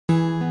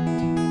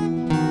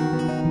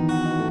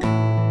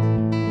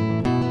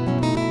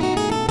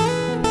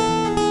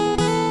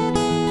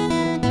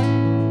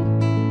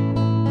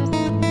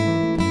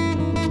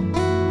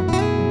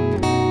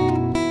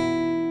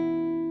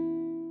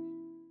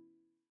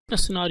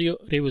Business scenario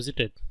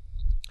revisited.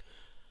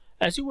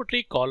 As you would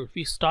recall,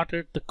 we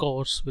started the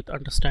course with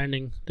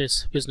understanding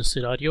this business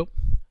scenario,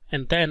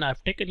 and then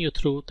I've taken you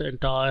through the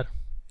entire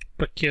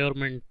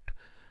procurement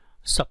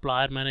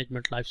supplier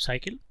management life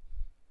cycle,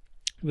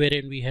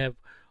 wherein we have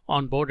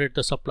onboarded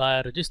the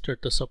supplier, registered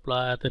the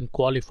supplier, then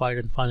qualified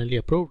and finally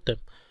approved them.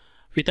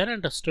 We then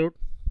understood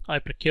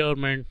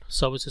iProcurement,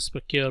 services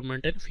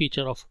procurement, and a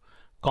feature of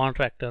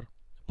contractor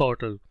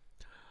portal.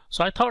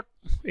 So I thought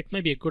it may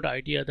be a good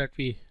idea that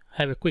we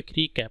have a quick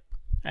recap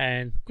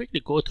and quickly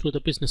go through the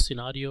business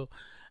scenario.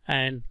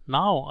 And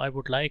now I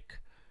would like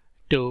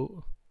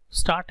to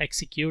start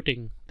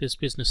executing this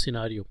business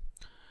scenario.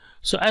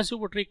 So as you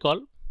would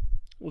recall,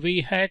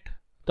 we had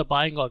the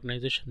buying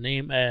organization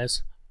name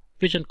as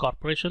Vision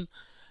Corporation,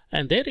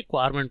 and their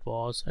requirement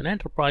was an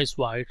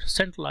enterprise-wide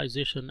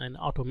centralization and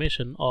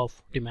automation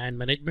of demand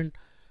management,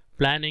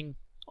 planning,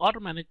 order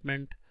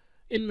management,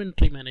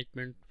 inventory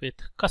management with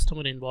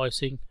customer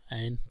invoicing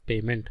and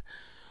payment.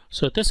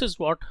 So this is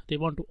what they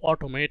want to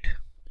automate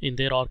in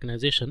their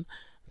organization.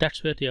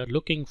 That's where they are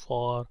looking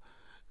for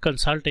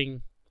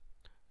consulting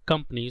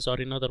companies, or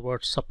in other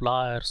words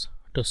suppliers,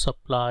 to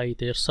supply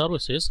their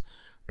services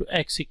to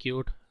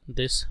execute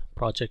this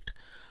project.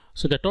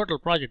 So the total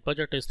project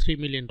budget is $3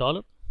 million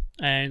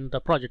and the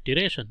project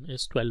duration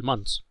is 12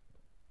 months.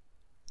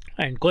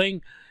 And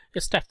going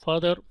a step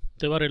further,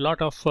 there were a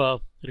lot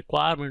of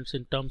requirements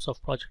in terms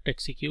of project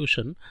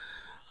execution.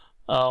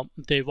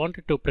 They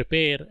wanted to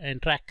prepare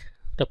and track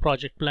the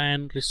project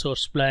plan,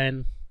 resource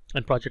plan,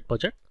 and project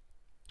budget.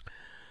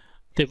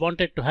 They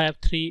wanted to have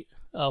 3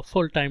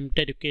 full-time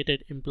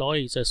dedicated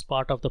employees as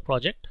part of the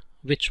project,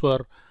 which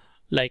were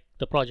like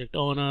the project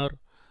owner,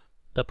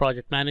 the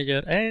project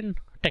manager, and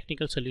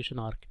technical solution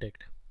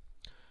architect.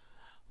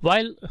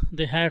 While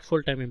they had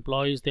full-time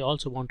employees, they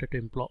also wanted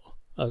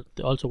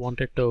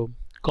to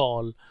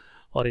call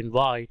or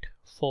invite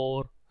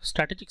 4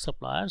 strategic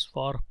suppliers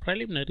for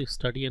preliminary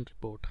study and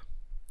report.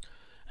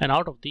 And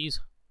out of these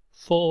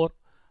 4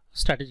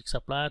 strategic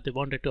suppliers, they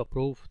wanted to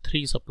approve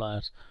 3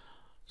 suppliers.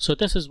 So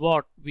this is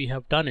what we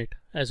have done it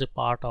as a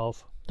part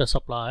of the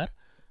supplier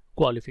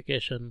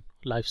qualification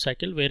life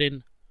cycle,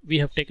 wherein we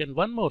have taken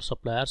 1 more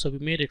supplier, so we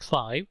made it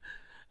 5,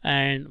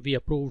 and we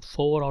approved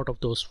 4 out of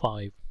those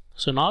 5.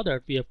 So now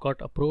that we have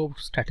got approved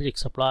strategic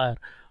supplier,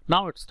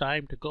 now it's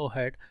time to go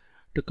ahead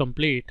to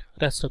complete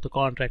rest of the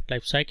contract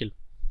life cycle.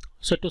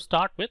 So to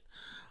start with,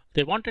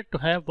 they wanted to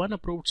have 1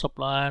 approved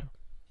supplier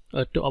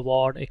to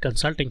award a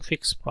consulting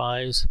fixed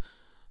price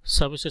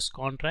services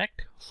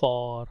contract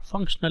for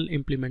functional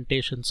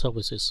implementation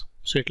services.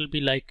 So it will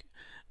be like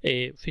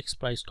a fixed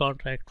price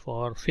contract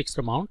for fixed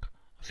amount,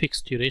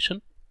 fixed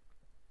duration,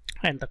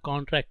 and the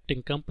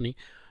contracting company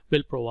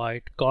will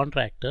provide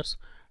contractors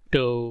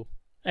to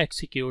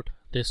execute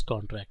this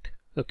contract.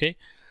 Okay.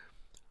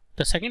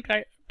 The second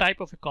type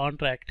of a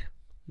contract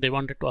they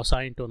wanted to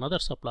assign to another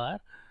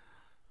supplier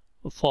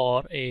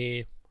for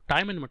a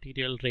time and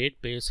material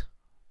rate based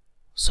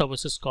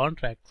services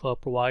contract for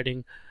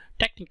providing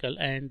technical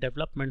and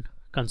development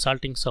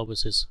consulting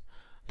services.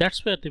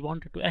 That's where they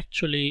wanted to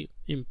actually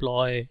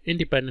employ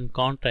independent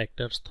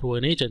contractors through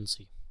an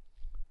agency.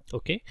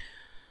 Okay.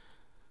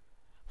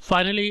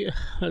 Finally,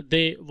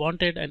 they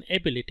wanted an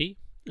ability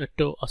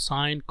to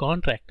assign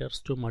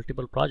contractors to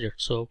multiple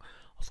projects. So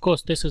of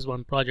course this is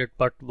one project,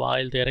 but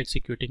while they are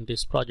executing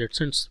this project,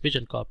 since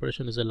Vision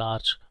Corporation is a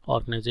large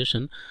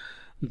organization,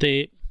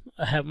 they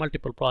have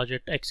multiple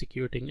projects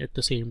executing at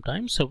the same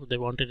time. So they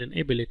wanted an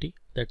ability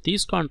that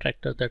these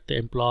contractors that they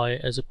employ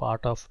as a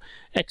part of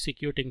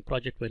executing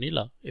Project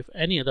Vanilla, if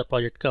any other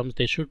project comes,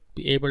 they should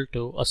be able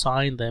to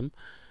assign them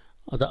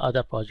the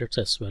other projects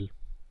as well.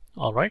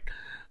 All right.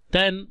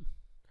 Then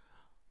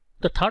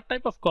the third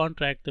type of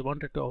contract they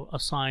wanted to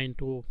assign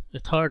to a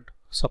third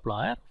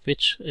supplier,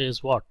 which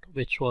is what?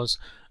 Which was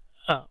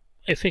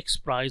a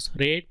fixed price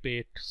rate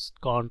based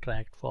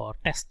contract for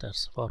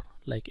testers, for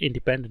like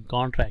independent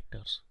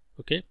contractors.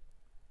 Okay.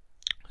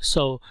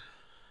 So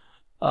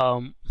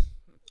there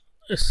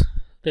is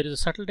a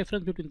subtle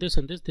difference between this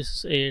and this. This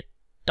is a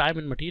time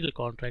and material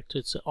contract, so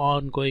it's an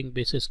ongoing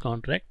basis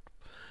contract,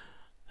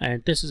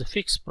 and this is a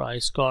fixed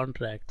price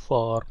contract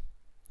for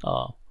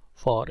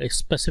a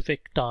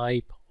specific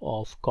type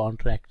of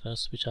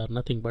contractors, which are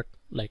nothing but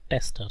like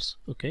testers.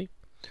 Okay.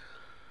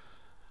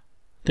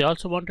 They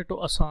also wanted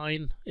to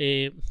assign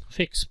a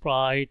fixed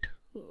price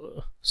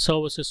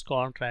services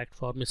contract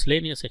for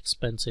miscellaneous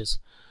expenses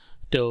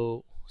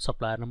to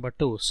supplier number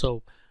 2.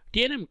 So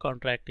T&M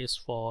contract is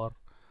for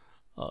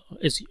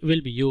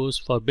will be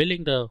used for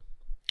billing the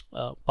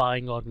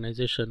buying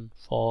organization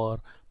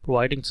for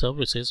providing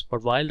services,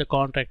 but while the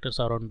contractors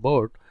are on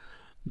board,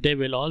 they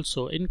will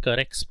also incur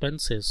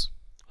expenses,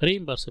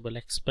 reimbursable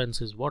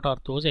expenses. What are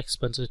those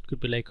expenses? It could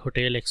be like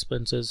hotel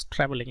expenses,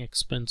 traveling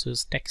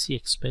expenses, taxi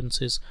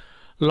expenses,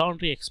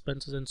 laundry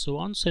expenses, and so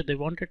on. So they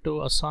wanted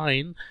to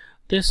assign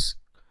this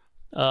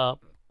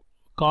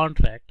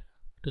contract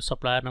to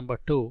supplier number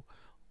 2,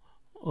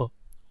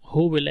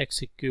 who will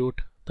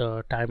execute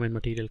the time and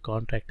material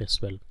contract as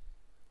well.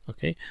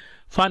 Okay.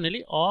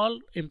 Finally, all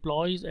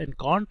employees and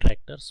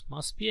contractors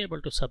must be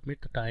able to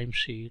submit the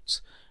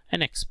timesheets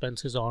and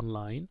expenses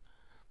online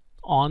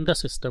on the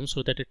system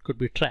so that it could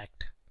be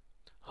tracked.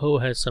 Who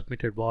has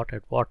submitted what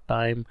at what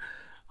time,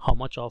 how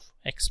much of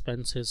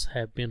expenses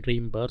have been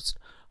reimbursed,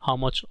 how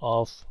much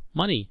of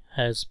money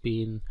has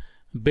been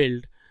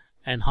billed,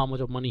 and how much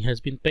of money has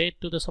been paid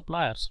to the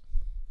suppliers.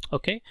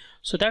 Okay,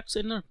 so that's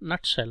in a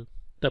nutshell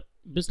the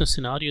business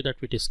scenario that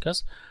we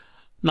discussed.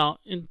 Now,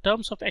 in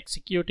terms of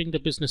executing the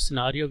business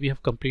scenario, we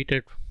have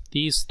completed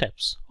these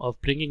steps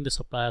of bringing the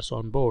suppliers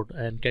on board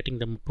and getting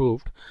them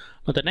approved.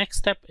 Now, the next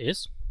step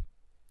is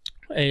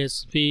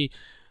we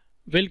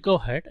will go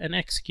ahead and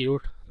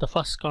execute the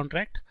first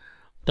contract,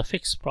 the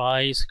fixed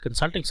price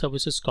consulting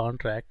services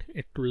contract.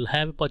 It will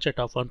have a budget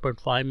of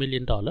 $1.5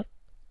 million,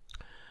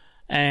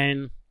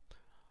 and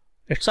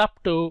it's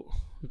up to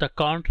the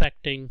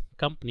contracting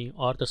company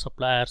or the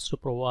suppliers to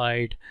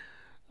provide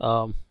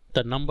the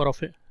number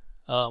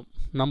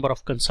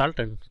of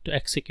consultants to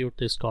execute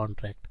this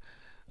contract.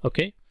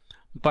 Okay,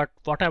 but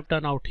what I've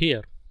done out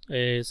here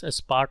is,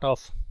 as part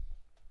of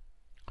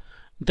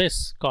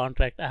this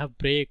contract, I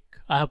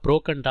have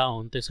broken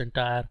down this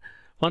entire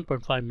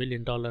 $1.5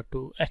 million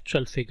to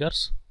actual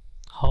figures,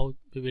 how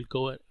we will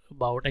go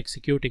about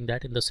executing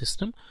that in the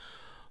system.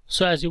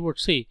 So as you would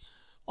see,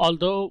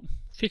 although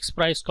fixed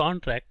price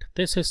contract,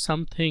 this is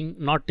something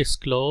not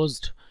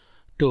disclosed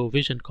to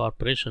Vision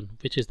Corporation,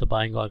 which is the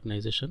buying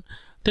organization.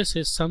 This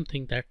is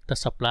something that the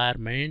supplier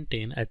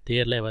maintain at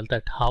their level,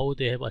 that how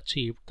they have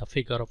achieved the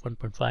figure of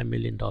 $1.5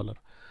 million.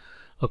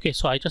 Okay,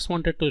 so I just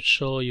wanted to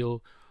show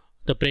you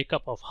the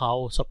breakup of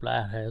how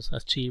supplier has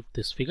achieved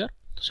this figure.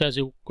 So as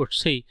you could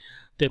see,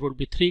 there would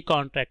be 3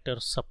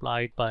 contractors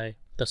supplied by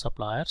the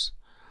suppliers,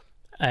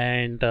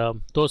 and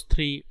those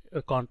 3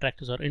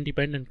 contractors or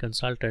independent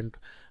consultant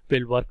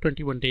will work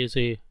 21 days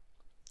a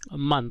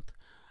month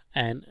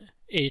and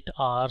 8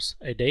 hours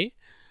a day,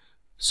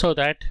 so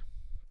that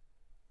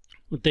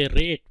their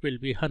rate will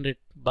be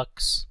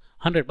 $100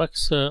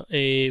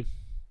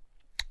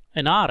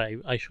 an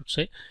hour, I should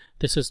say.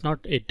 This is not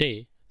a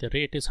day, the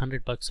rate is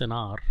 $100 an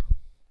hour.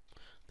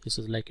 This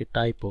is like a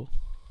typo.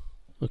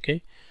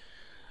 Okay,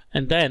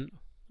 and then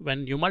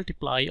when you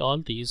multiply all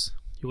these,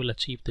 you will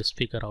achieve this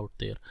figure out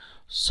there.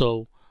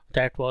 So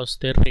that was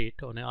their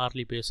rate on an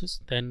hourly basis.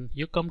 Then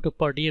you come to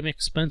per diem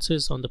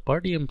expenses. On the per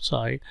diem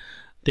side,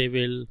 they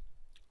will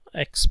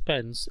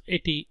expense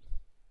 $80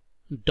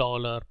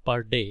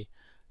 per day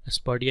as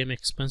per diem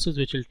expenses,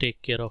 which will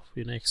take care of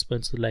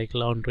expenses like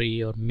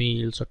laundry or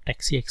meals or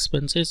taxi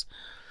expenses.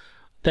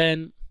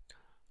 Then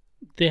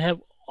they have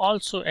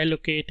also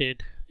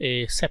allocated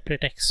a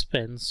separate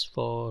expense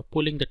for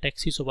pulling the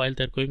taxi. So while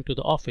they're going to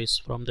the office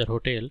from their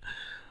hotel,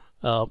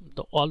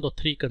 all the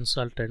 3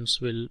 consultants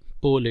will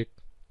pull it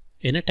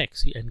in a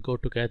taxi and go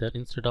together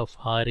instead of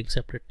hiring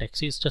separate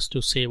taxis, just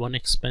to save on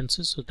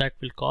expenses. So that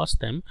will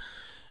cost them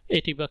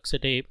 $80 a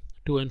day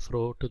to and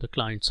fro to the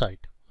client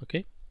site.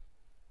 Okay.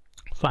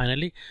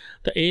 Finally,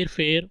 the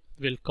airfare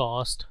will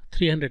cost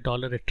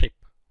 $300 a trip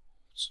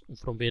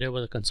from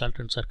wherever the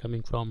consultants are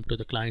coming from to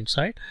the client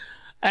site,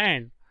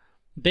 and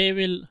they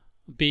will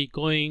be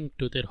going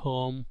to their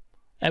home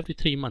every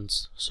 3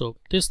 months. So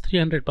this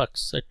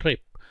 $300 a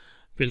trip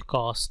will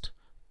cost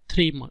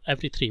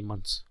every 3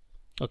 months.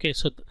 Okay,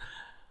 so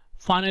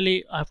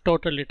finally I've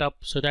totaled it up,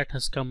 so that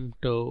has come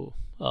to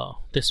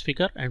this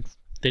figure, and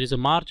there is a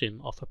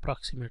margin of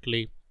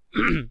approximately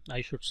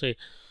I should say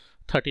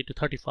 30 to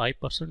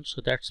 35%.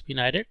 So that's been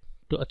added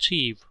to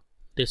achieve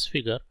this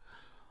figure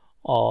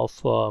of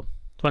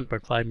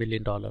 $1.5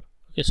 million.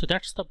 Okay, so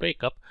that's the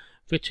breakup,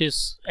 which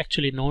is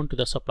actually known to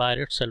the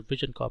supplier itself.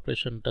 Vision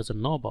Corporation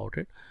doesn't know about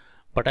it,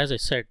 but as I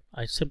said,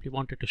 I simply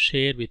wanted to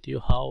share with you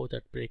how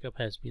that breakup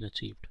has been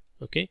achieved.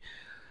 Okay,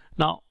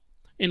 now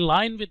in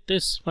line with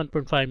this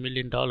 $1.5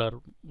 million,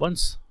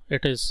 once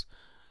it is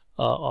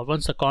or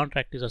once the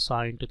contract is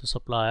assigned to the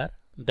supplier,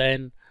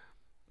 then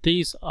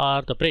these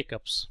are the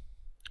breakups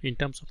in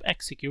terms of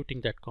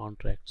executing that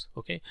contract.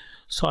 Okay,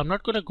 so I'm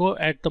not going to go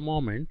at the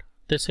moment.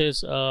 This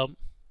is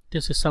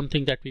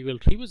something that we will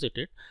revisit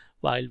it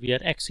while we are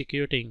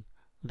executing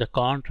the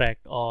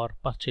contract or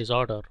purchase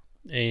order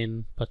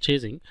in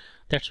purchasing.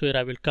 That's where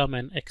I will come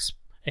and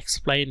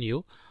explain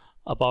you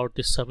about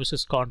this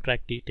services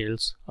contract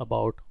details,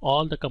 about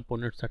all the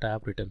components that I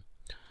have written.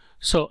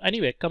 So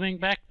anyway, coming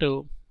back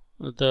to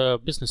the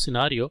business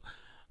scenario,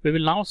 we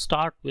will now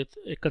start with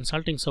a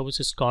consulting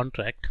services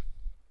contract.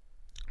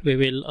 We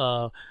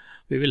will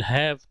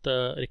have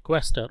the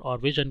requester or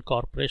Vision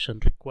Corporation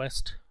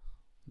request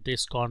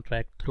this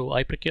contract through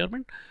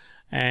iProcurement,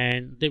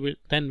 and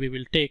then we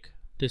will take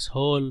this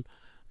whole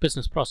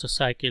business process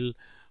cycle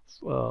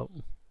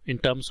in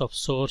terms of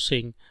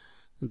sourcing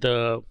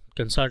the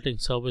consulting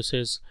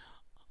services,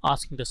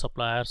 asking the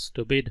suppliers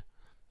to bid,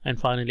 and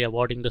finally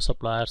awarding the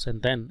suppliers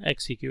and then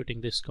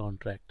executing this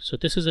contract. So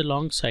this is a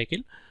long cycle,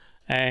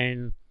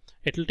 and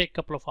it will take a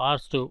couple of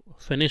hours to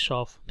finish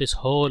off this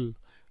whole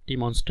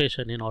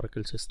demonstration in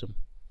Oracle system.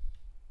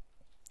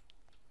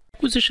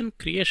 requisition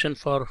creation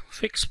for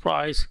fixed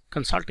price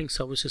consulting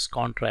services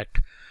contract.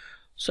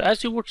 So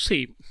as you would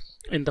see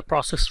in the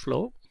process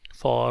flow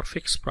for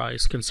fixed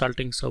price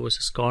consulting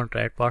services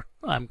contract, what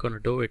I'm going to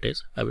do it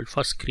is I will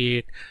first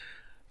create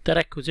the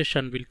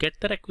requisition, we'll get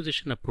the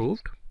requisition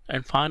approved,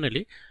 and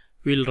finally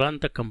we'll run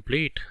the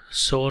complete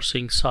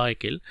sourcing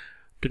cycle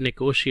to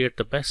negotiate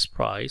the best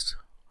price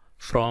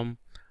from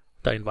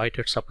the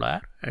invited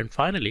supplier, and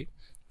finally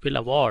we'll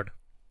award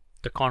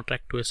the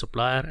contract to a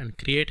supplier and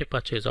create a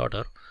purchase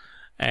order,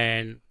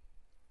 and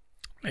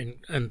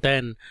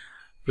then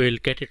we'll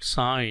get it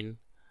signed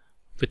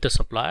with the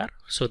supplier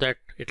so that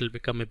it will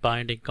become a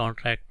binding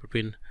contract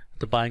between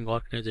the buying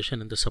organization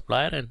and the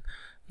supplier, and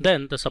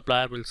then the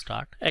supplier will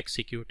start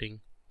executing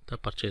the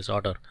purchase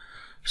order.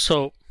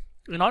 So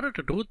in order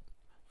to do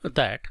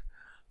that,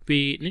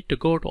 we need to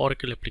go to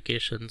Oracle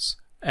applications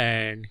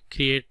and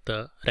create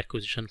the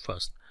requisition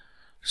first.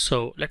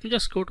 So let me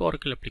just go to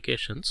Oracle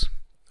applications.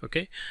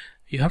 Okay,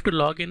 you have to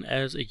log in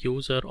as a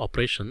user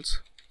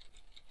operations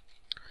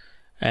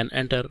and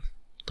enter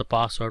the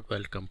password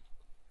welcome.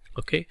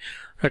 Okay,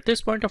 at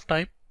this point of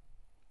time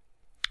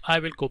I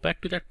will go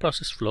back to that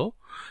process flow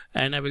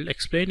and I will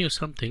explain you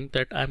something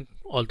that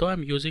although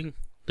I'm using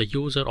the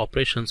user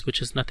operations,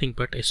 which is nothing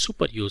but a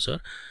super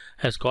user,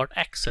 has got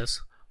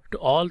access to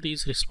all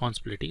these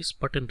responsibilities,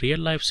 but in real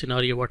life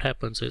scenario what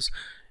happens is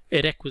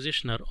a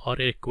requisitioner or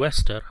a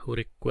requester who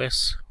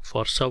requests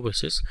for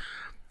services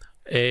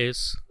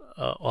is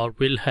or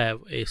will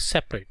have a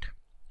separate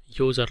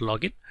user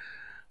login.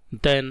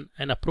 Then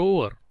an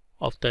approver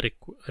of the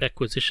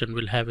requisition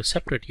will have a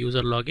separate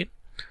user login.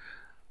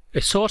 A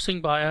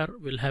sourcing buyer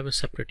will have a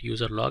separate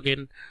user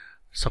login.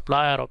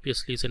 Supplier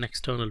obviously is an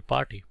external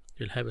party,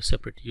 will have a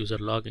separate user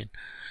login.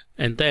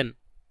 And then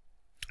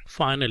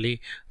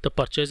finally the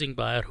purchasing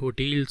buyer who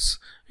deals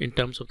in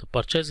terms of the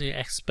purchasing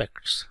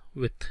aspects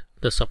with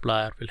the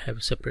supplier will have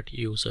a separate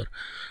user.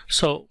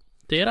 So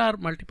there are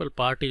multiple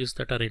parties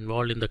that are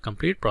involved in the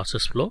complete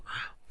process flow,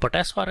 but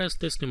as far as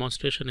this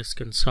demonstration is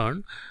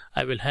concerned,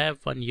 I will have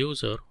one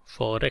user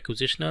for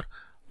requisitioner,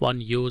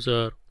 one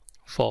user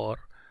for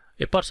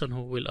a person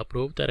who will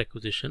approve the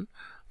requisition,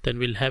 then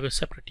we'll have a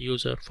separate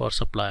user for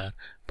supplier.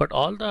 But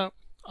all the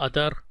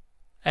other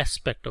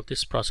aspect of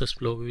this process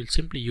flow we will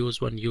simply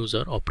use one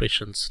user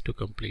operations to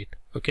complete.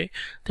 Okay,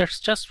 that's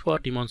just for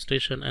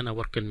demonstration and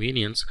our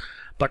convenience,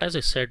 but as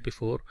I said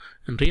before,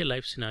 in real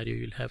life scenario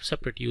you'll have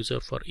separate user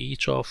for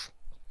each of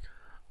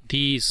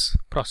these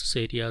process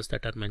areas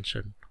that are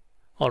mentioned.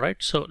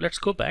 Alright, so let's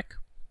go back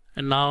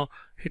and now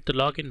hit the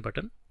login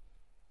button,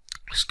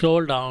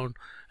 scroll down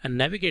and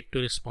navigate to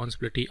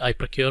responsibility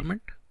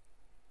iProcurement.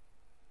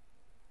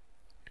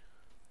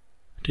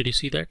 Did you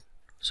see that?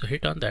 So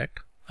hit on that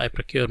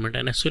iProcurement,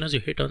 and as soon as you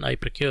hit on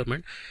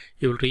iProcurement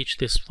you will reach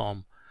this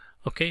form.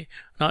 Okay,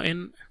 now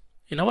in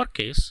our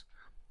case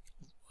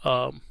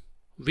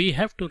we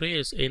have to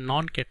raise a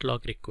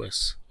non-catalog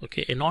request.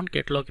 Okay, a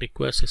non-catalog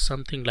request is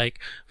something like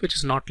which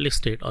is not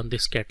listed on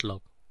this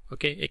catalog.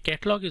 Okay, a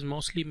catalog is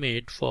mostly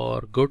made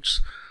for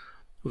goods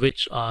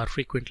which are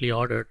frequently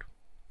ordered.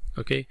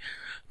 Okay,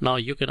 now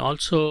you can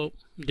also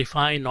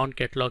define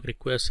non-catalog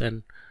requests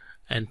and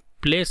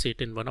place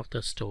it in one of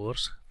the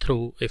stores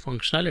through a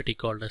functionality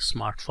called as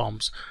smart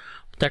forms.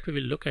 That we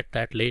will look at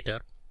that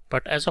later,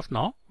 but as of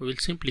now we will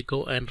simply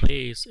go and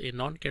raise a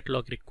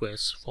non-catalog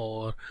request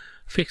for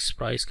fixed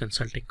price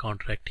consulting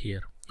contract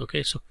here.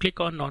 Okay, so click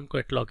on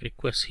non-catalog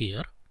request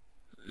here.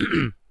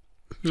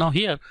 Now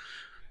here,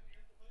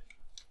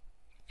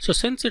 so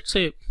since it's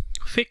a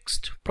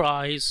fixed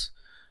price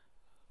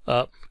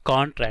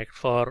contract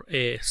for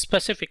a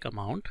specific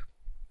amount,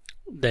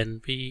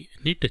 then we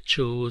need to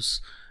choose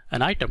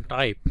an item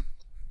type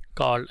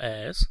called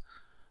as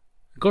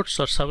goods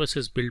or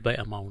services billed by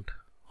amount.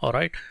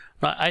 Alright,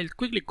 now I'll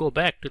quickly go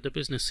back to the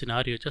business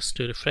scenario just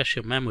to refresh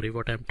your memory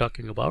what I'm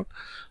talking about.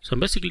 So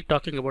I'm basically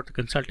talking about the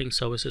consulting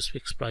services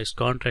fixed price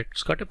contract.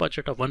 It's got a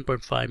budget of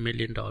 $1.5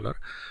 million.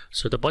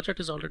 So the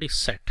budget is already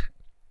set.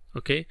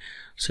 Okay,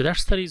 so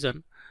that's the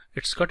reason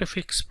it's got a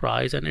fixed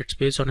price and it's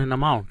based on an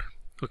amount.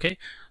 Okay,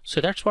 so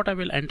that's what I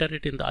will enter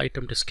it in the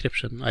item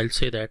description. I'll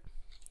say that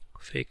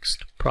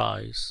fixed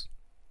price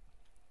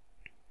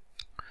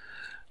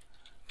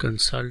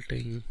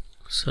consulting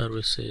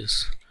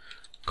services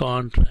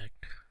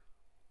contract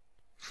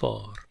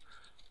for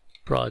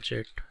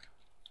project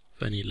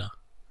vanilla.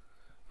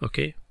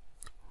 Okay,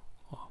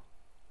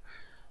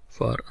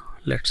 for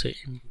let's say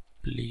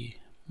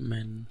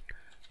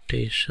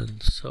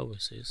implementation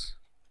services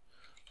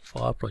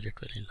for project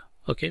vanilla.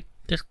 Okay,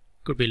 this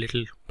could be a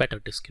little better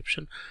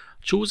description.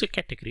 Choose a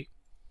category.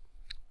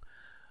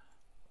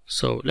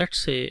 So let's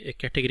say a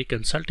category,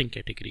 consulting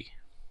category.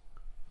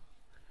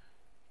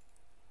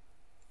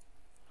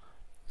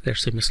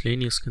 Let's say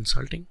miscellaneous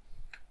consulting.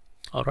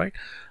 Alright,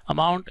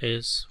 amount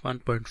is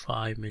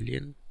 1.5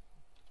 million.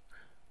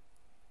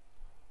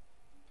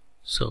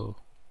 So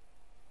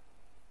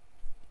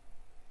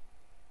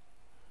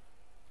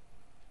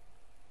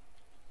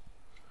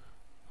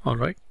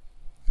alright,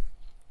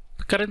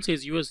 the currency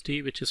is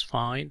USD, which is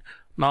fine.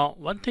 Now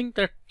one thing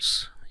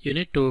that's you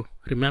need to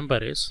remember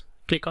is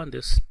click on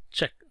this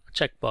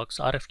checkbox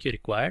RFQ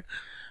required,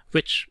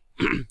 which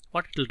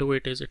what it will do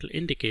it is it will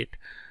indicate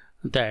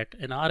that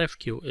an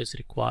RFQ is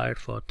required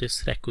for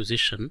this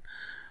requisition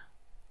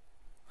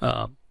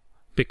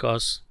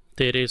because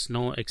there is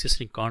no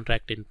existing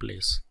contract in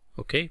place.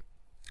 Okay,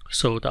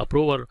 so the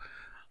approver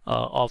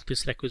of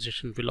this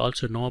requisition will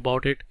also know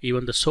about it.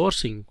 Even the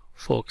sourcing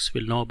folks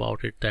will know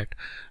about it, that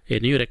a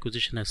new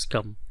requisition has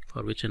come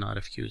for which an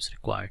RFQ is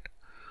required.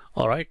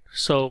 Alright,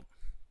 so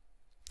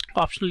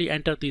optionally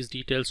enter these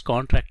details,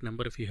 contract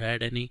number if you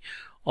had any,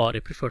 or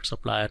a preferred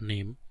supplier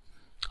name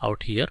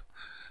out here,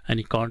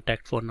 any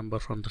contact phone number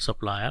from the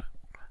supplier.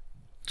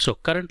 So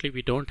currently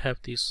we don't have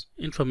this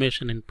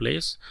information in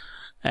place,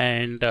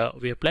 and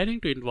we are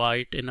planning to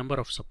invite a number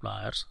of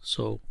suppliers,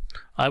 so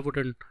I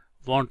wouldn't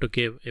want to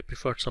give a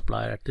preferred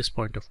supplier at this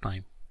point of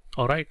time.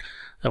 Alright,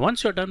 now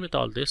once you're done with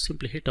all this,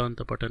 simply hit on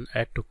the button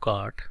add to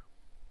cart.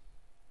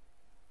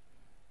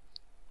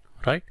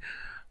 Right,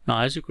 now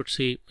as you could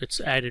see, it's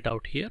added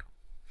out here.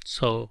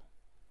 So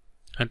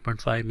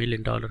 $1.5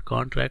 million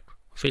contract,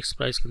 fixed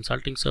price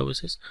consulting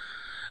services,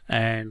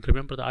 and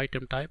remember the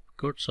item type,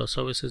 goods or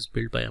services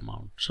billed by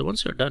amount. So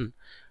once you're done,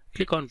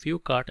 click on view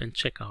cart and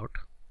checkout.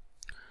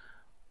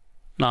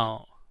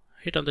 Now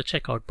hit on the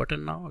checkout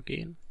button now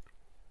again.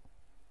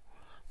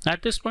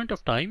 At this point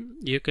of time,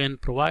 you can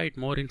provide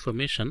more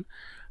information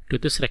to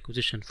this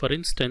requisition. For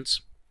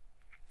instance,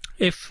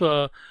 if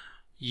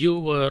you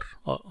were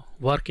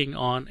working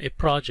on a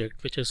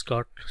project which has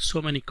got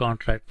so many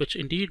contracts, which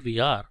indeed we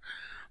are,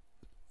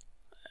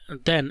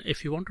 then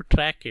if you want to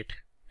track it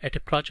at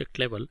a project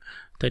level,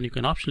 then you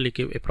can optionally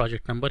give a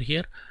project number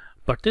here,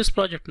 but this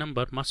project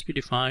number must be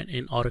defined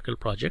in Oracle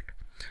project.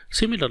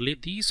 Similarly,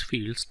 these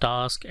fields,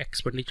 task,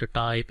 expenditure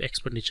type,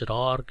 expenditure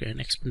org, and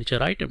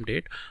expenditure item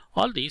date,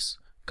 all these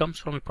comes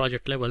from a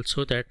project level,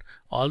 so that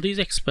all these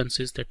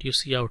expenses that you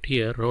see out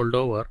here rolled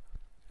over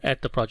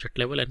at the project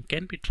level and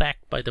can be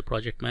tracked by the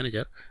project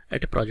manager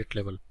at a project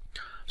level.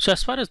 So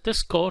as far as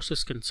this course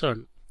is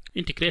concerned,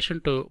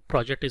 integration to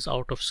project is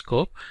out of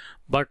scope,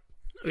 but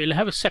we'll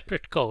have a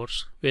separate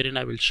course wherein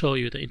I will show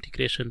you the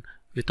integration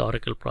with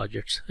Oracle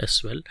projects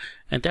as well,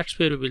 and that's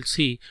where we will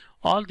see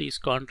all these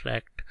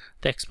contract,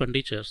 the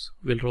expenditures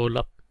will roll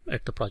up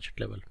at the project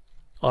level.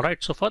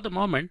 Alright, so for the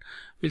moment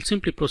we'll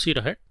simply proceed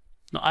ahead.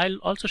 Now I'll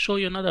also show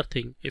you another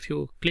thing. If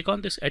you click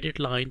on this edit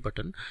line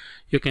button,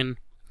 you can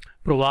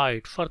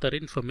provide further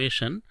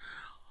information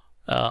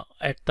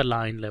at the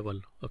line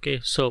level. Okay,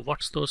 so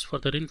what's those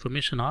further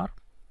information are?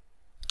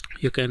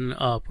 You can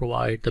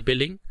provide the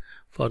billing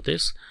for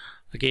this.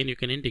 Again, you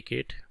can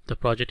indicate the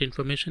project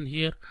information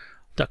here.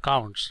 The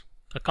accounts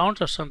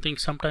are something,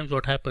 sometimes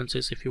what happens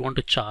is if you want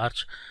to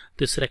charge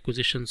these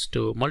requisitions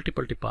to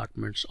multiple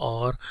departments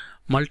or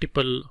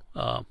multiple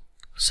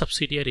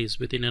subsidiaries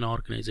within an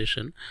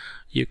organization,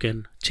 you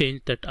can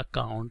change that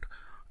account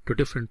to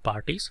different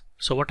parties.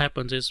 So what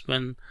happens is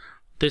when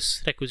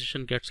this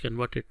requisition gets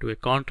converted to a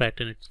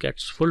contract and it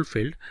gets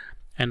fulfilled,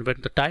 and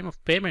when the time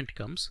of payment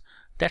comes,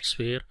 that's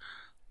where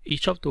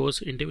each of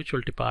those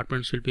individual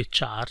departments will be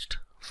charged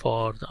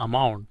for the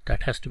amount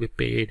that has to be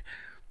paid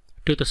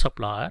to the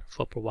supplier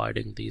for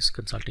providing these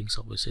consulting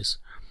services.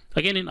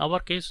 Again, in our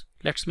case,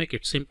 let's make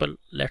it simple.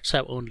 Let's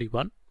have only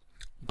one,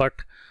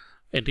 but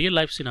in real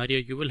life scenario,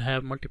 you will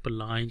have multiple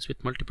lines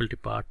with multiple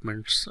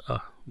departments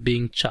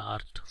being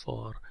charged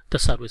for the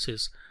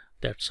services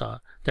that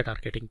are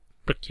getting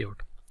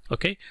procured.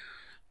 Okay,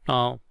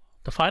 now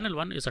the final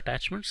one is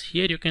attachments.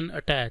 Here you can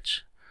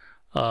attach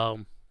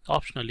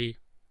optionally,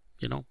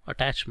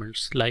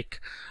 attachments like,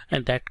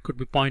 and that could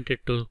be pointed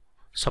to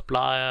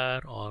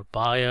supplier or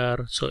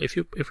buyer. So if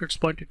it's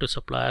pointed to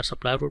supplier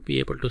would be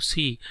able to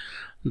see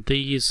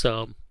these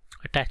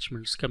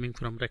attachments coming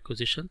from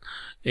requisition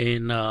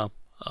in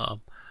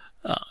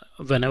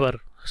whenever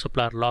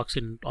supplier logs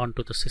in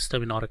onto the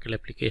system in Oracle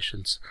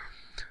applications.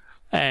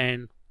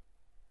 And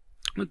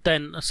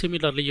then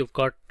similarly you've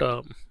got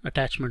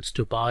attachments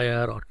to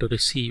buyer or to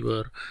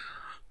receiver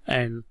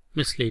and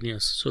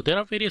miscellaneous. So there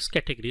are various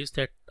categories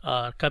that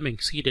are coming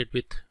seeded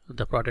with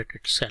the product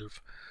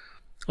itself.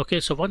 Okay,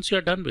 so once you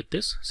are done with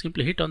this,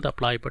 simply hit on the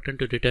apply button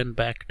to return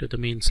back to the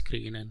main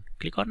screen and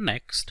click on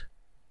next.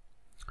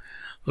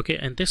 Okay,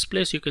 and this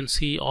place you can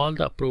see all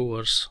the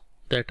approvers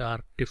that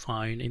are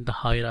defined in the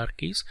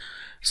hierarchies.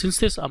 Since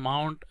this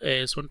amount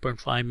is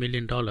 $1.5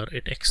 million,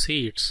 it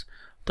exceeds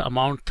the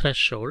amount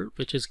threshold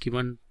which is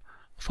given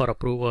for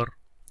approval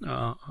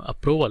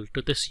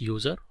to this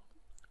user,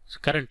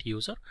 current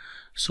user.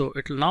 So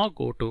it will now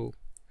go to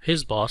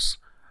his boss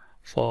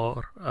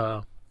for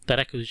the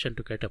requisition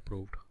to get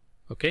approved.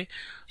 Okay,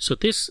 so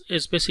this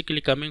is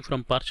basically coming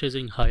from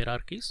purchasing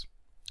hierarchies,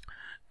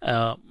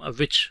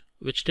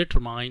 which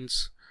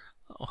determines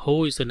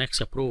who is the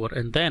next approver,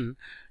 and then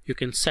you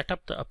can set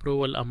up the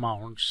approval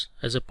amounts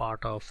as a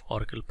part of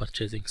Oracle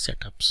purchasing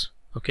setups.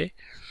 Okay,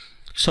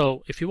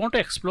 so if you want to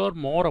explore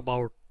more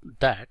about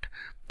that,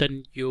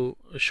 then you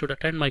should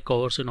attend my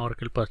course in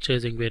Oracle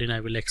purchasing, wherein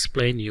I will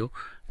explain you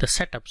the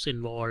setups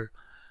involved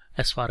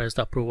as far as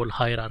the approval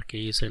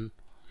hierarchies and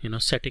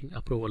setting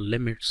approval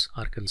limits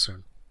are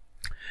concerned.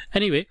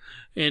 Anyway,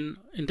 in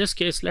this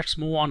case, let's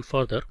move on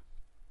further.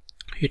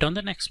 Hit on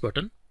the next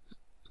button,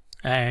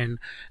 and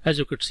as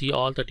you could see,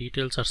 all the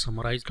details are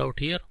summarized out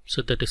here.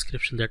 So the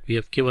description that we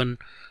have given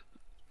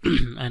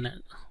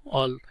and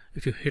all,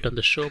 if you hit on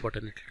the show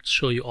button, it will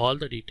show you all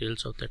the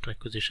details of that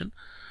requisition.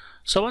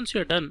 So once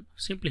you're done,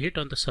 simply hit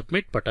on the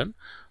submit button.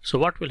 So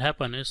what will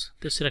happen is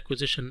this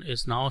requisition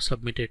is now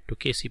submitted to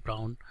Casey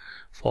Brown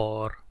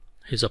for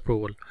his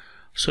approval.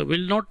 So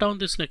we'll note down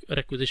this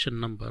requisition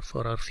number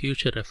for our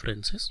future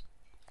references.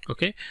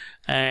 Okay,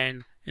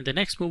 and in the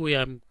next movie,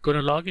 I'm going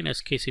to log in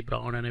as Casey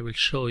Brown, and I will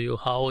show you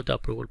how the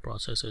approval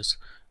process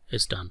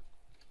is done.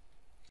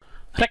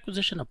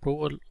 Requisition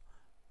approval,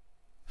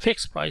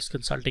 fixed price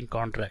consulting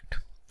contract.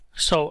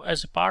 So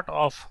as a part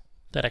of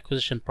the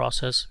requisition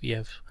process, we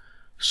have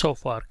so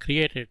far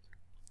created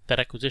the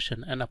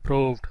requisition and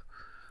approved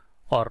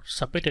or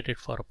submitted it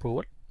for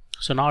approval.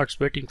 So now it's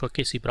waiting for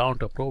Casey Brown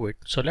to approve it.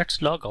 So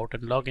let's log out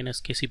and log in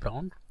as Casey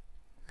Brown.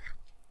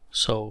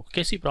 So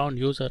Casey Brown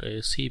user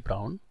is C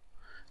Brown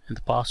and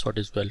the password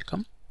is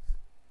welcome.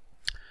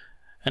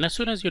 And as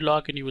soon as you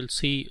log in, you will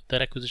see the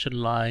requisition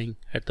lying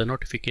at the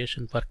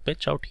notification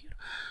workbench out here.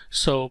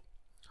 So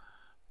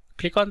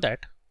click on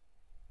that,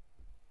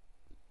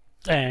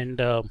 and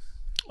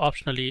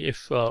optionally,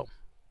 if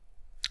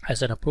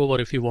as an approver,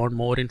 if you want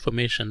more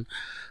information,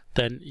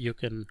 then you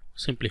can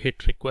simply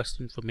hit request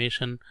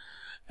information,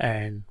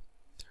 and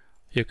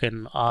you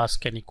can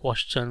ask any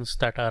questions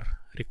that are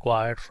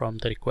required from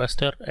the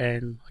requester,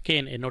 and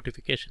again a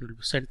notification will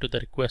be sent to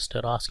the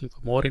requester asking for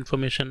more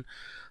information.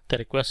 The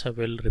requester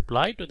will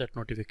reply to that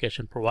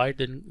notification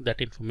providing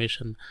that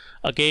information.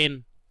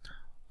 Again,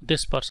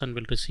 this person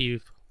will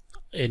receive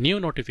a new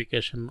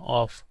notification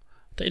of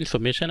the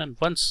information, and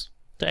once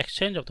the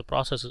exchange of the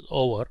process is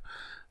over,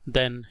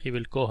 then he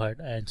will go ahead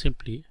and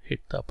simply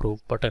hit the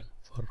approve button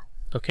for.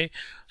 Okay,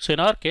 so in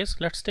our case,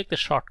 let's take the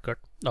shortcut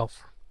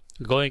of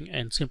going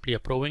and simply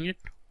approving it.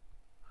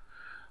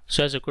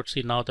 So as you could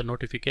see, now the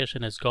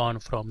notification has gone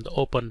from the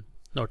open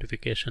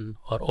notification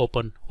or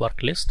open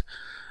work list,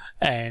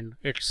 and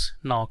it's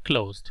now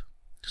closed.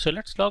 So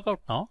let's log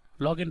out now,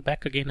 log in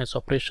back again as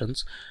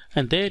operations,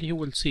 and there you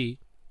will see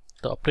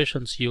the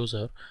operations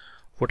user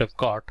would have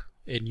got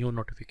a new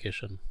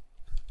notification.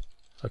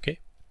 Okay,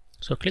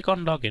 so click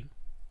on login,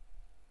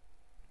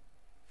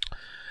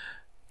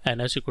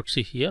 and as you could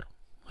see here,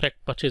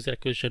 purchase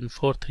requisition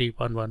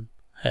 4311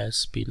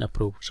 has been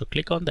approved. So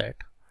click on that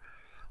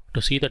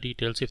to see the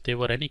details. If there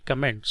were any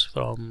comments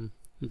from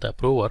the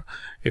approver,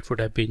 it would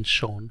have been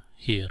shown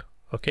here.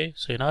 Okay,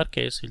 so in our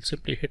case, we'll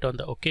simply hit on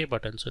the OK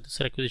button. So this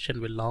requisition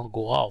will now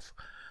go off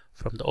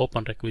from the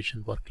open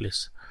requisition work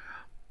list.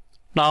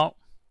 Now,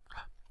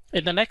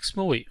 in the next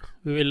movie,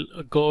 we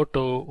will go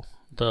to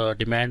the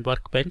demand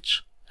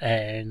workbench,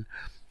 and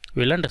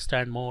we'll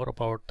understand more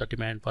about the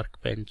demand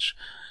workbench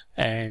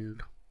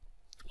and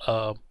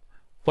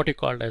what you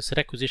call as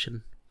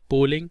requisition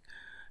pooling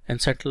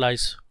and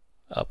centralized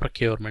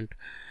procurement.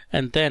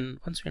 And then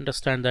once we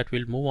understand that,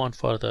 we'll move on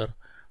further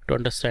to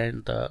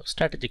understand the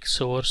strategic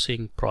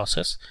sourcing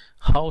process,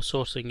 how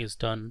sourcing is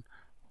done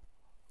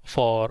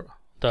for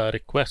the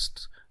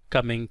requests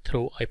coming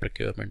through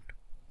iProcurement.